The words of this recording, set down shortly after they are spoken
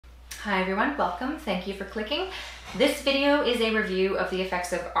Hi everyone, welcome. Thank you for clicking. This video is a review of the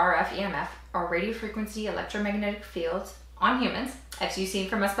effects of RF EMF, or radio frequency electromagnetic fields, on humans, as you've seen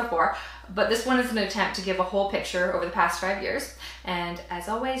from us before, but this one is an attempt to give a whole picture over the past 5 years. And as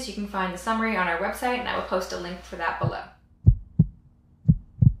always, you can find the summary on our website, and I will post a link for that below.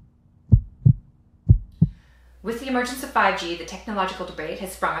 With the emergence of 5G, the technological debate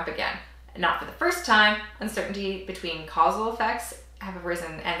has sprung up again. Not for the first time, uncertainty between causal effects have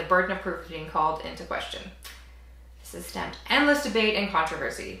arisen and the burden of proof is being called into question. This has stemmed endless debate and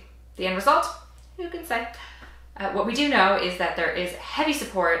controversy. The end result? Who can say? What we do know is that there is heavy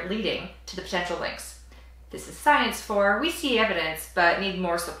support leading to the potential links. This is science for we see evidence but need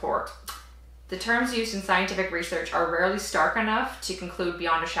more support. The terms used in scientific research are rarely stark enough to conclude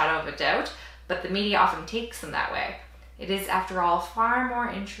beyond a shadow of a doubt, but the media often takes them that way. It is, after all, far more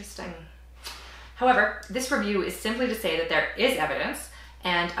interesting. However, this review is simply to say that there is evidence,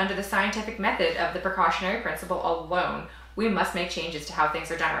 and under the scientific method of the precautionary principle alone, we must make changes to how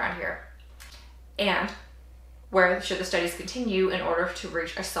things are done around here. And where should the studies continue in order to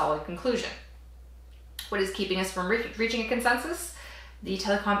reach a solid conclusion? What is keeping us from reaching a consensus? The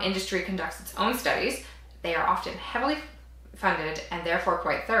telecom industry conducts its own studies. They are often heavily funded and therefore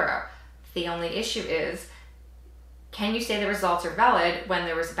quite thorough. The only issue is, can you say the results are valid when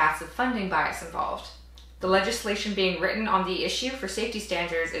there was massive funding bias involved? The legislation being written on the issue for safety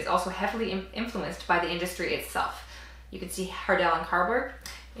standards is also heavily influenced by the industry itself. You can see Hardell and Carberg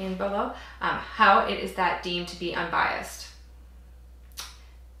in below, how it is that deemed to be unbiased.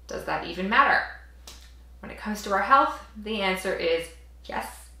 Does that even matter? When it comes to our health, the answer is yes,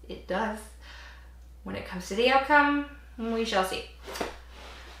 it does. When it comes to the outcome, we shall see.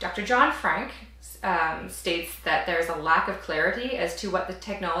 Dr. John Frank states that there is a lack of clarity as to what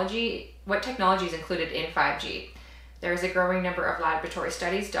technology is included in 5G. There is a growing number of laboratory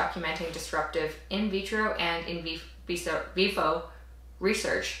studies documenting disruptive in vitro and in vivo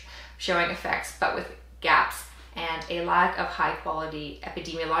research showing effects, but with gaps and a lack of high-quality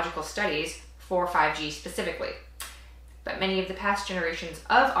epidemiological studies for 5G specifically. But many of the past generations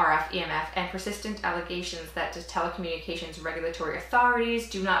of RF EMF and persistent allegations that the telecommunications regulatory authorities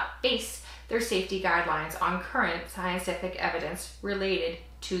do not base their safety guidelines on current scientific evidence related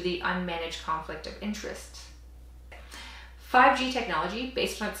to the unmanaged conflict of interest. 5G technology,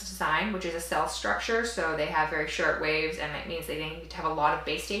 based on its design, which is a cell structure, so they have very short waves, and that means they need to have a lot of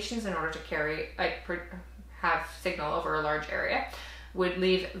base stations in order to have signal over a large area, would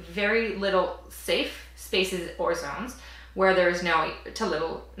leave very little safe spaces or zones where there is little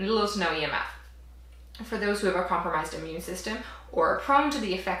to no EMF. For those who have a compromised immune system or are prone to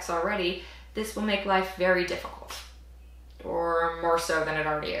the effects already, this will make life very difficult, or more so than it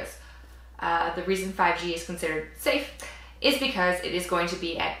already is. The reason 5G is considered safe is because it is going to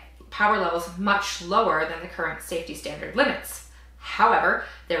be at power levels much lower than the current safety standard limits. However,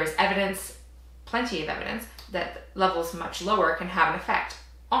 there is evidence, plenty of evidence, that levels much lower can have an effect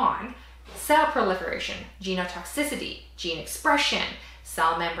on cell proliferation, genotoxicity, gene expression,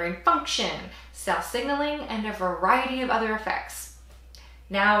 cell membrane function, cell signaling, and a variety of other effects.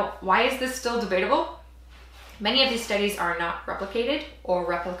 Now, why is this still debatable? Many of these studies are not replicated or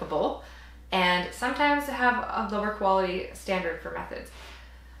replicable, and sometimes have a lower quality standard for methods.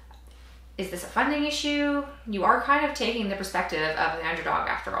 Is this a funding issue? You are kind of taking the perspective of the underdog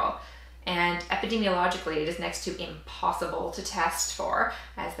after all. And epidemiologically, it is next to impossible to test for,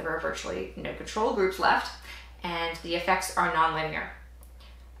 as there are virtually no control groups left, and the effects are nonlinear.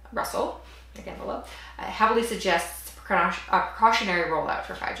 Russell, again below, heavily suggests a precautionary rollout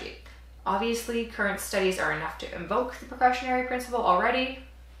for 5G. Obviously, current studies are enough to invoke the precautionary principle already,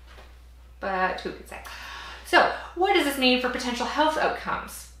 but who could say? So, what does this mean for potential health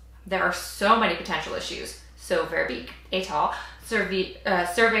outcomes? There are so many potential issues. So Verbeek et al. Surveyed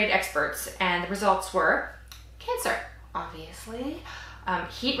experts, and the results were cancer, obviously,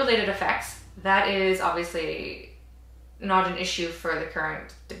 heat-related effects. That is obviously not an issue for the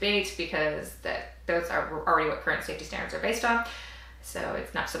current debate because those are already what current safety standards are based on. So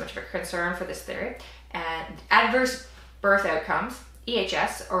it's not so much of a concern for this theory. And adverse birth outcomes,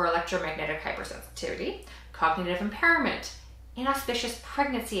 EHS, or electromagnetic hypersensitivity, cognitive impairment, inauspicious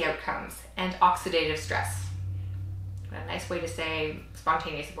pregnancy outcomes, and oxidative stress. A nice way to say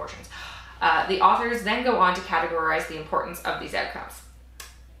spontaneous abortions. The authors then go on to categorize the importance of these outcomes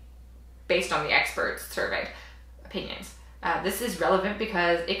based on the experts' surveyed opinions. This is relevant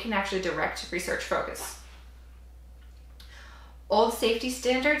because it can actually direct research focus. Old safety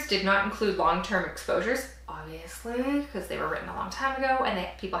standards did not include long-term exposures, obviously, because they were written a long time ago and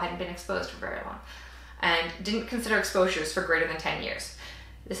people hadn't been exposed for very long, and didn't consider exposures for greater than 10 years.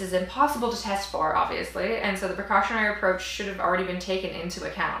 This is impossible to test for, obviously, and so the precautionary approach should have already been taken into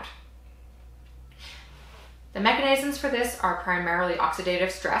account. The mechanisms for this are primarily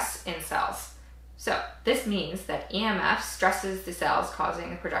oxidative stress in cells. So this means that EMF stresses the cells, causing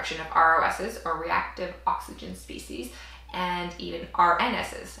the production of ROSs, or reactive oxygen species, and even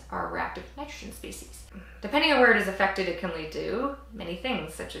RNSs, or reactive nitrogen species. Depending on where it is affected, it can lead to many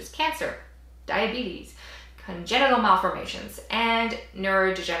things, such as cancer, diabetes, congenital malformations, and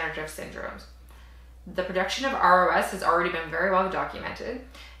neurodegenerative syndromes. The production of ROS has already been very well documented,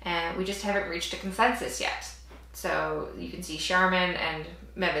 and we just haven't reached a consensus yet. So you can see Sharman and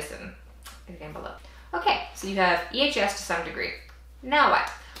Mevison again below. Okay, so you have EHS to some degree. Now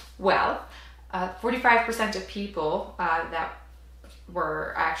what? Well, 45% of people that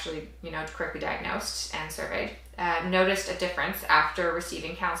were actually, correctly diagnosed and surveyed noticed a difference after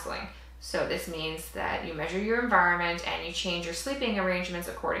receiving counseling. So this means that you measure your environment and you change your sleeping arrangements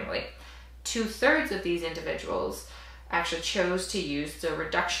accordingly. 2/3 of these individuals actually chose to use the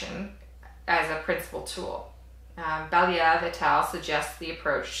reduction as a principal tool. Belyaev et al. Suggests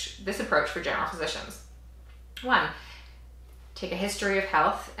this approach for general physicians. 1. Take a history of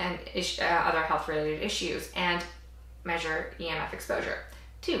health and other health-related issues and measure EMF exposure.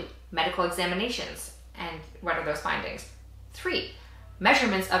 2. Medical examinations, and what are those findings? 3.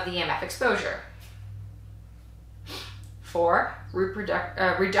 Measurements of the EMF exposure. 4.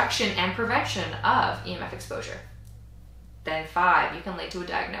 Reduction and prevention of EMF exposure. Then 5, you can lead to a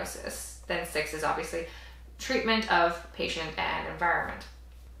diagnosis. Then 6 is obviously treatment of patient and environment.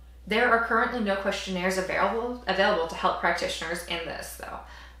 There are currently no questionnaires available to help practitioners in this, though.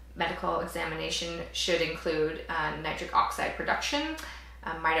 Medical examination should include nitric oxide production,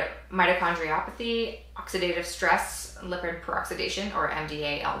 mitochondriopathy, oxidative stress, lipid peroxidation, or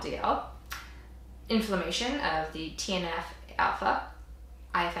MDA-LDL, inflammation of the TNF-alpha,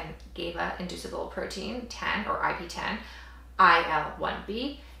 IFN-GABA inducible protein 10 or IP10,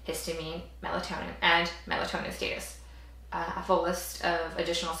 IL-1B, histamine, melatonin, and melatonin status. A full list of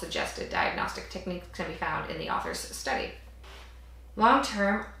additional suggested diagnostic techniques can be found in the author's study.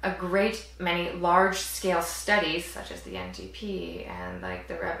 Long-term, a great many large-scale studies, such as the NTP and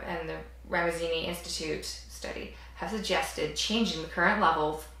the Ramazzini Institute study, have suggested changing the current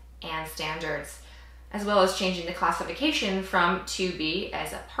levels and standards, as well as changing the classification from 2B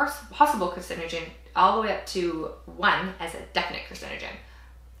as a possible carcinogen all the way up to 1 as a definite carcinogen.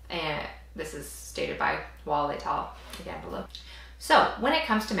 And this is stated by Wall et al. Again below. So, when it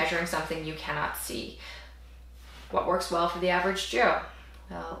comes to measuring something you cannot see, what works well for the average Joe?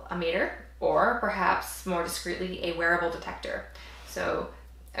 Well, a meter, or perhaps more discreetly, a wearable detector. So,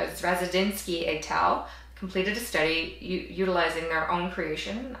 as Razadzinsky et al. Completed a study utilizing their own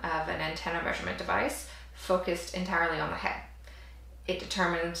creation of an antenna measurement device focused entirely on the head. They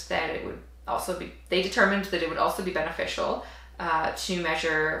determined that it would also be beneficial to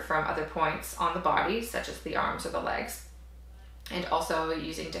measure from other points on the body, such as the arms or the legs, and also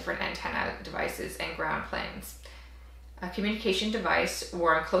using different antenna devices and ground planes. A communication device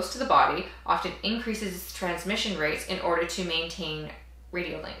worn close to the body often increases transmission rates in order to maintain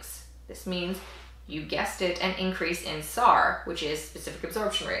radio links. This means, you guessed it, an increase in SAR, which is specific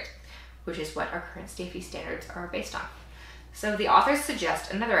absorption rate, which is what our current safety standards are based on. So the authors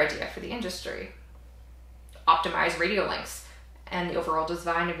suggest another idea for the industry. Optimize radio links and the overall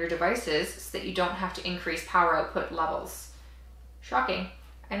design of your devices so that you don't have to increase power output levels. Shocking,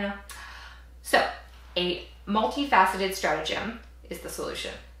 I know. So, a multifaceted stratagem is the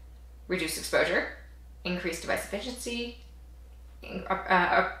solution. Reduce exposure, increase device efficiency,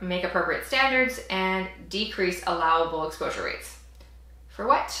 make appropriate standards, and decrease allowable exposure rates. For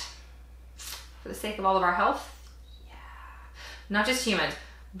what? For the sake of all of our health? Yeah. Not just humans,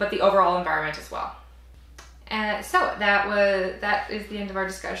 but the overall environment as well. So that is the end of our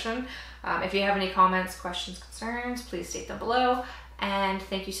discussion. If you have any comments, questions, concerns, please state them below. And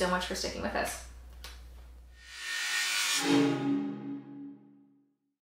thank you so much for sticking with us.